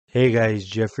Hey guys,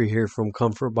 Jeffrey here from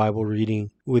Comfort Bible Reading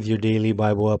with your daily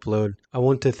Bible upload. I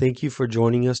want to thank you for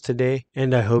joining us today,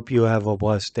 and I hope you have a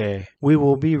blessed day. We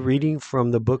will be reading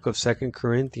from the book of 2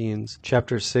 Corinthians,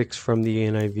 chapter 6 from the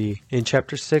NIV. In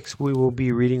chapter 6, we will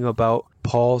be reading about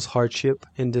Paul's hardship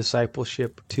and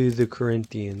discipleship to the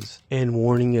Corinthians and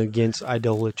warning against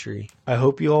idolatry. I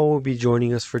hope you all will be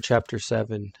joining us for chapter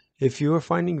 7. If you are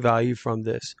finding value from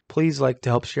this, please like to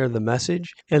help share the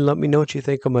message and let me know what you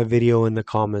think of my video in the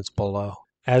comments below.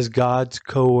 As God's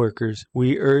co-workers,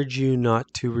 we urge you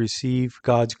not to receive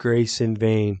God's grace in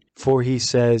vain, for he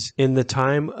says, "In the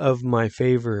time of my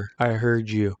favor I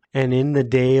heard you, and in the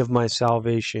day of my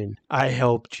salvation I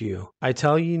helped you." I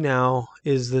tell you, now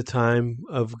is the time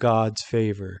of God's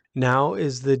favor. Now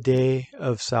is the day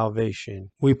of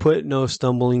salvation. We put no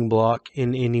stumbling block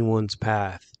in anyone's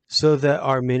path, so that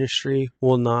our ministry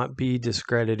will not be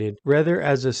discredited. Rather,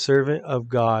 as a servant of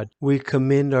God, we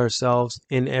commend ourselves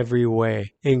in every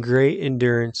way, in great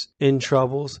endurance, in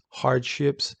troubles,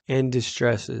 hardships, and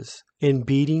distresses, in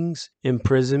beatings,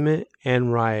 imprisonment,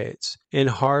 and riots, in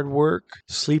hard work,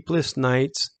 sleepless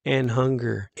nights, and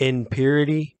hunger, in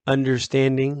purity,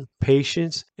 understanding,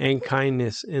 patience, and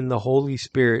kindness in the Holy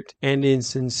Spirit, and in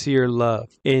sincere love,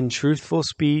 in truthful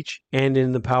speech, and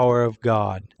in the power of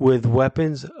God, with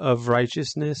weapons of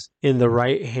righteousness in the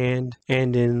right hand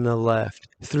and in the left,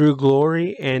 through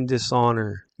glory and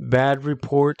dishonor, bad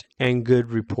report and good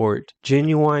report,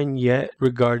 genuine yet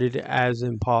regarded as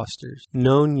impostors,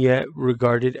 known yet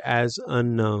regarded as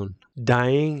unknown,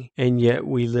 dying and yet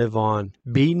we live on,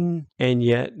 beaten and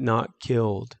yet not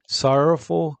killed,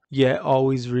 sorrowful yet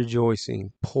always rejoicing,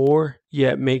 poor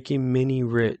yet making many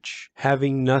rich,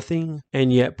 having nothing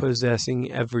and yet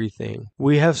possessing everything.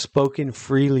 We have spoken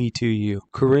freely to you,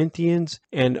 Corinthians,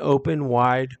 and open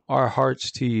wide our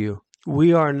hearts to you.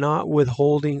 We are not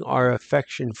withholding our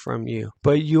affection from you,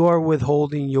 but you are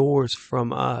withholding yours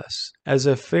from us. As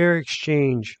a fair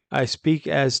exchange, I speak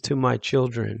as to my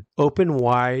children. Open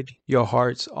wide your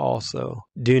hearts also.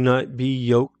 Do not be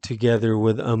yoked together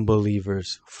with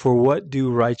unbelievers. For what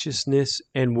do righteousness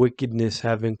and wickedness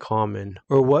have in common?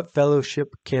 Or what fellowship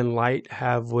can light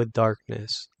have with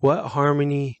darkness? What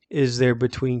harmony is there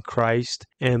between Christ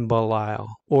and Belial?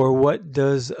 Or what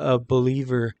does a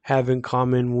believer have in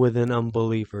common with an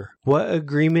unbeliever? What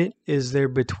agreement is there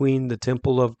between the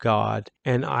temple of God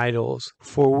and idols?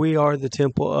 For we are the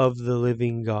temple of the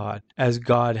living God, as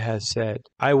God has said,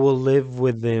 "I will live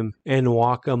with them and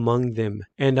walk among them,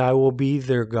 and I will be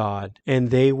their God, and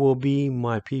they will be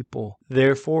my people.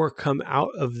 Therefore come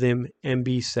out of them and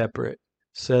be separate,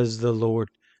 says the Lord.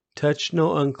 Touch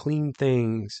no unclean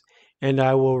things, and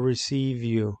I will receive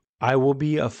you. I will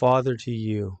be a father to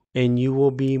you, and you will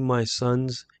be my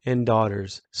sons and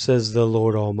daughters, says the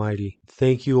Lord Almighty."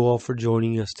 Thank you all for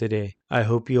joining us today. I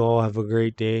hope you all have a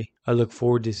great day. I look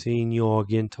forward to seeing you all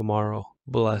again tomorrow.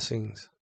 Blessings.